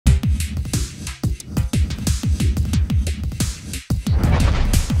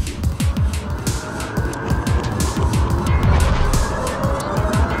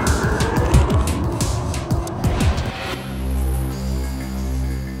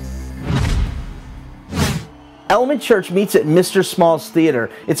Element Church meets at Mr. Small's Theater.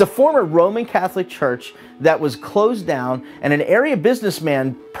 It's a former Roman Catholic church that was closed down, and an area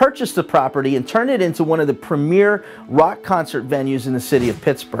businessman purchased the property and turned it into one of the premier rock concert venues in the city of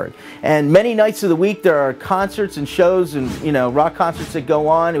Pittsburgh. And many nights of the week there are concerts and shows and, you know, rock concerts that go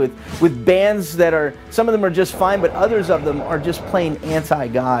on with bands that are, some of them are just fine, but others of them are just plain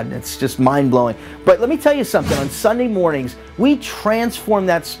anti-God. It's just mind-blowing. But let me tell you something, on Sunday mornings we transform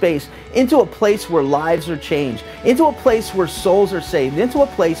that space into a place where lives are changed, into a place where souls are saved, into a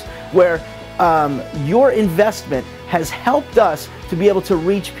place where your investment has helped us to be able to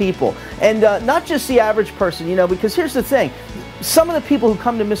reach people. And not just the average person, you know, because here's the thing. Some of the people who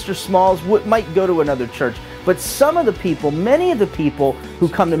come to Mr. Small's might go to another church, but some of the people, many of the people who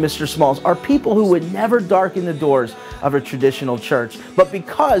come to Mr. Small's are people who would never darken the doors of a traditional church. But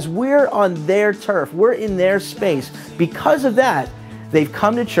because we're on their turf, we're in their space, because of that, they've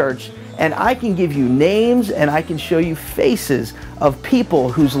come to church. And I can give you names and I can show you faces of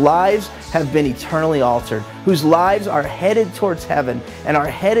people whose lives have been eternally altered, whose lives are headed towards heaven and are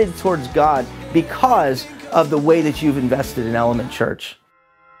headed towards God because of the way that you've invested in Element Church.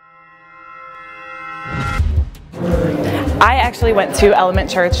 I actually went to Element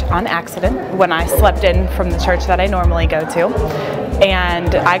Church on accident when I slept in from the church that I normally go to.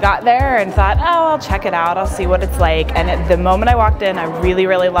 And I got there and thought, oh, I'll check it out, I'll see what it's like. And at the moment I walked in, I really,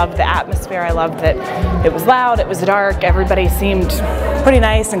 really loved the atmosphere. I loved that it was loud, it was dark, everybody seemed pretty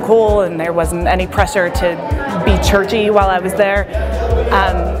nice and cool, and there wasn't any pressure to be churchy while I was there.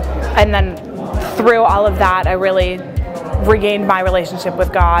 And then through all of that, I really regained my relationship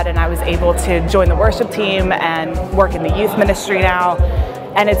with God, and I was able to join the worship team and work in the youth ministry now.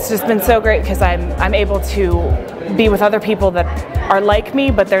 And it's just been so great because I'm able to be with other people that are like me,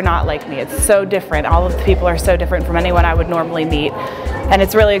 but they're not like me. It's so different. All of the people are so different from anyone I would normally meet. And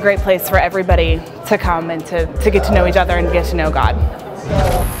it's really a great place for everybody to come and to get to know each other and get to know God.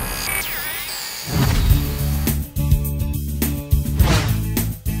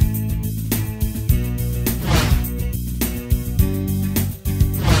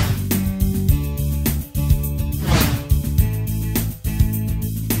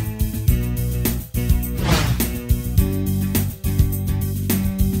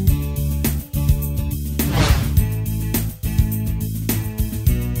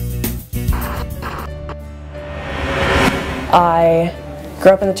 I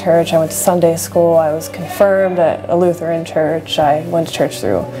grew up in the church. I went to Sunday school. I was confirmed at a Lutheran church. I went to church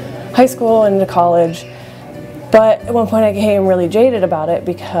through high school and into college. But at one point I became really jaded about it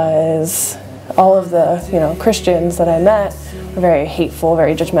because all of the, Christians that I met were very hateful,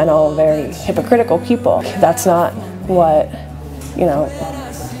 very judgmental, very hypocritical people. That's not what,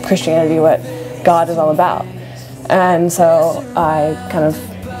 Christianity, what God is all about. And so I kind of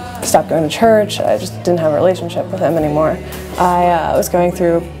stopped going to church. I just didn't have a relationship with him anymore. I was going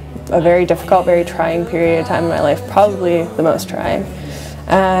through a very difficult, very trying period of time in my life, probably the most trying.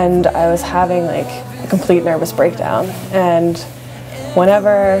 And I was having like a complete nervous breakdown. And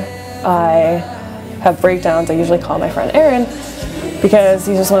whenever I have breakdowns, I usually call my friend Aaron because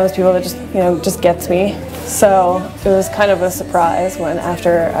he's just one of those people that just gets me. So it was kind of a surprise when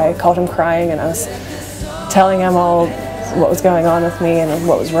after I called him crying and I was telling him all what was going on with me and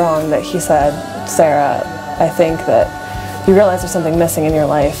what was wrong, that he said, "Sarah, I think that you realize there's something missing in your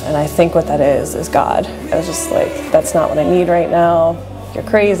life, and I think what that is God." I was just like, that's not what I need right now. You're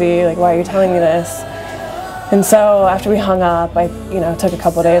crazy, like, why are you telling me this? And so after we hung up, I took a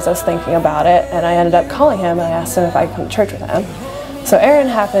couple of days, I was thinking about it, and I ended up calling him and I asked him if I could come to church with him. So Aaron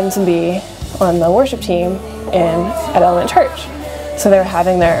happened to be on the worship team at Element Church. So they were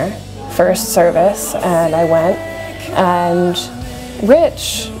having their first service and I went, and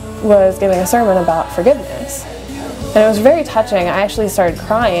Rich was giving a sermon about forgiveness. And it was very touching. I actually started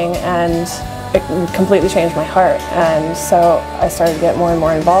crying and it completely changed my heart. And so I started to get more and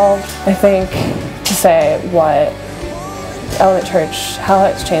more involved. I think to say what Element Church, how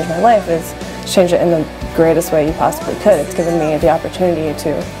it's changed my life is change it in the greatest way you possibly could. It's given me the opportunity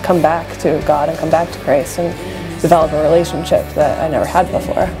to come back to God and come back to Christ and develop a relationship that I never had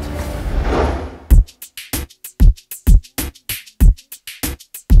before.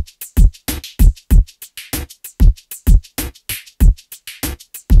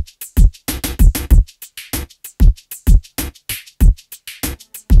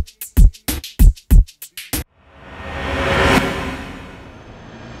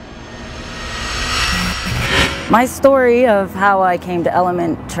 My story of how I came to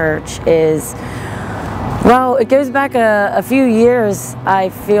Element Church is, well, it goes back a few years. I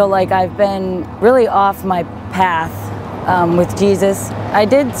feel like I've been really off my path with Jesus. I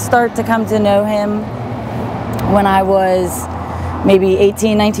did start to come to know him when I was maybe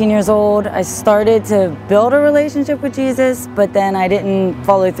 18, 19 years old, I started to build a relationship with Jesus, but then I didn't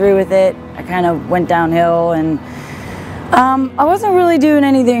follow through with it. I kind of went downhill, and I wasn't really doing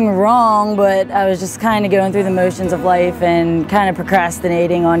anything wrong, but I was just kind of going through the motions of life and kind of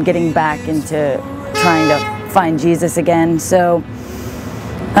procrastinating on getting back into trying to find Jesus again. So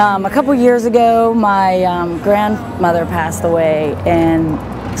a couple years ago, my grandmother passed away, and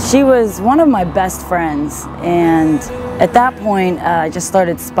she was one of my best friends. And at that point, I just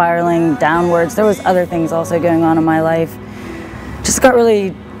started spiraling downwards. There was other things also going on in my life. Just got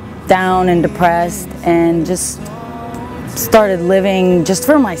really down and depressed, and just started living just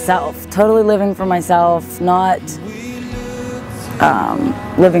for myself, totally living for myself, not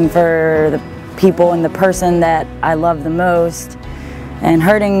living for the people and the person that I love the most, and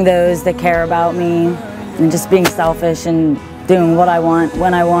hurting those that care about me, and just being selfish and doing what I want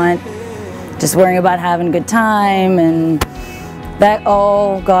when I want, just worrying about having a good time. And that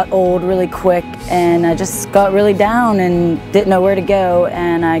all got old really quick, and I just got really down and didn't know where to go.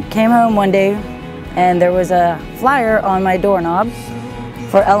 And I came home one day, and there was a flyer on my doorknob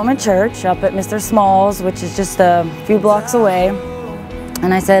for Element Church up at Mr. Small's, which is just a few blocks away.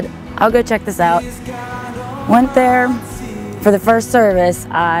 And I said, I'll go check this out. Went there. For the first service,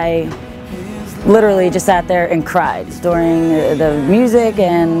 I literally just sat there and cried during the music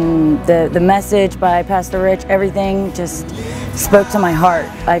and the message by Pastor Rich. Everything just spoke to my heart.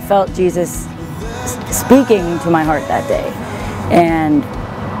 I felt Jesus speaking to my heart that day. And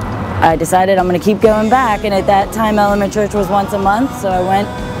I decided I'm going to keep going back, and at that time Element Church was once a month, so I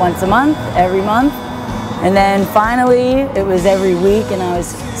went once a month, every month, and then finally it was every week, and I was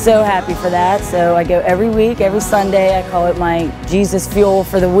so happy for that. So I go every week, every Sunday. I call it my Jesus fuel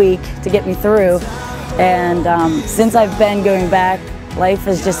for the week to get me through. And since I've been going back, life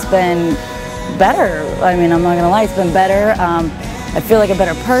has just been better. I mean, I'm not going to lie, it's been better. I feel like a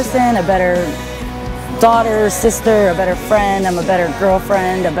better person, a better daughter, sister, a better friend. I'm a better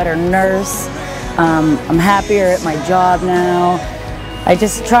girlfriend, a better nurse. I'm happier at my job now. I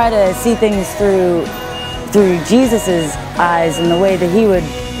just try to see things through Jesus's eyes and the way that he would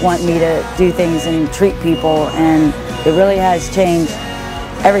want me to do things and treat people, and it really has changed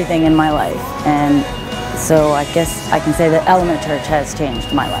everything in my life. And so I guess I can say that Element Church has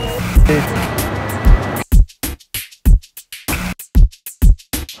changed my life.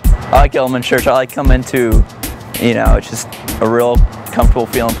 I like Element Church. I like coming to, it's just a real comfortable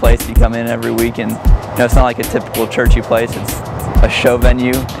feeling place. You come in every week, and it's not like a typical churchy place. It's a show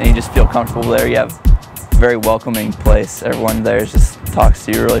venue, and you just feel comfortable there. You have a very welcoming place. Everyone there just talks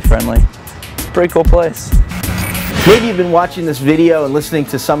to you really friendly. Pretty cool place. Maybe you've been watching this video and listening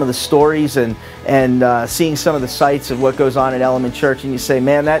to some of the stories and seeing some of the sights of what goes on at Element Church, and you say,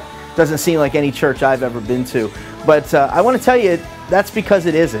 man, that doesn't seem like any church I've ever been to. But I want to tell you, that's because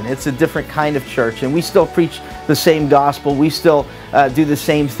it isn't. It's a different kind of church, and we still preach the same gospel. We still do the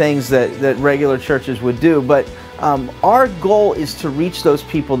same things that regular churches would do. But our goal is to reach those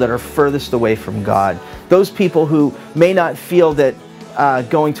people that are furthest away from God. Those people who may not feel that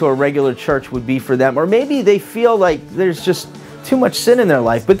going to a regular church would be for them, or maybe they feel like there's just too much sin in their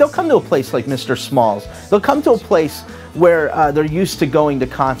life, but they'll come to a place like Mr. Small's. They'll come to a place where they're used to going to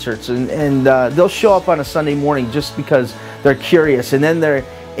concerts, and they'll show up on a Sunday morning just because they're curious, and then they're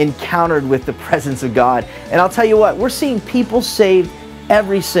encountered with the presence of God. And I'll tell you what, we're seeing people saved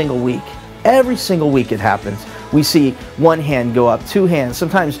every single week. Every single week it happens. We see one hand go up, two hands,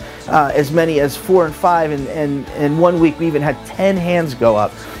 sometimes as many as 4 and 5, and one week we even had 10 hands go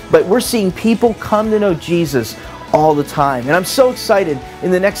up. But we're seeing people come to know Jesus all the time. And I'm so excited.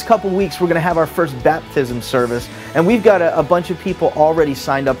 In the next couple weeks, we're going to have our first baptism service, and we've got a bunch of people already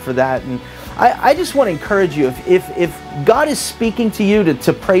signed up for that. And I just want to encourage you, if God is speaking to you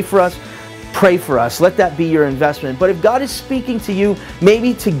to pray for us, pray for us. Let that be your investment. But if God is speaking to you,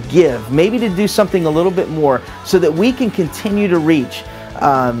 maybe to give, maybe to do something a little bit more so that we can continue to reach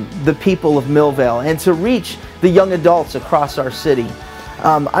the people of Millvale and to reach the young adults across our city,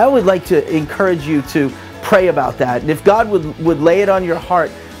 I would like to encourage you to pray about that. And if God would lay it on your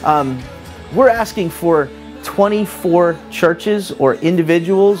heart, we're asking for 24 churches or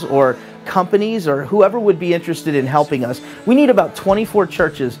individuals or companies or whoever would be interested in helping us. We need about 24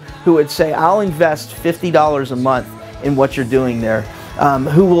 churches who would say, I'll invest $50 a month in what you're doing there.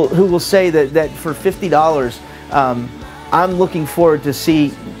 Who will say that for $50, I'm looking forward to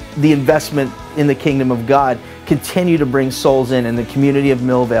see the investment in the kingdom of God continue to bring souls in the community of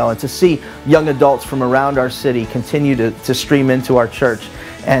Millvale, and to see young adults from around our city continue to stream into our church.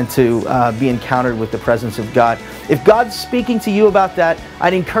 and to be encountered with the presence of God. If God's speaking to you about that,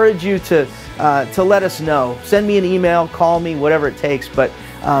 I'd encourage you to let us know. Send me an email, call me, whatever it takes. But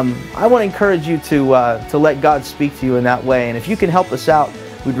I want to encourage you to let God speak to you in that way. And if you can help us out,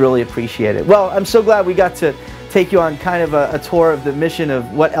 we'd really appreciate it. Well, I'm so glad we got to take you on kind of a tour of the mission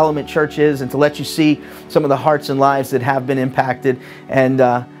of what Element Church is, and to let you see some of the hearts and lives that have been impacted. And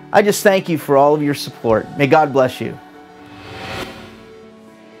I just thank you for all of your support. May God bless you.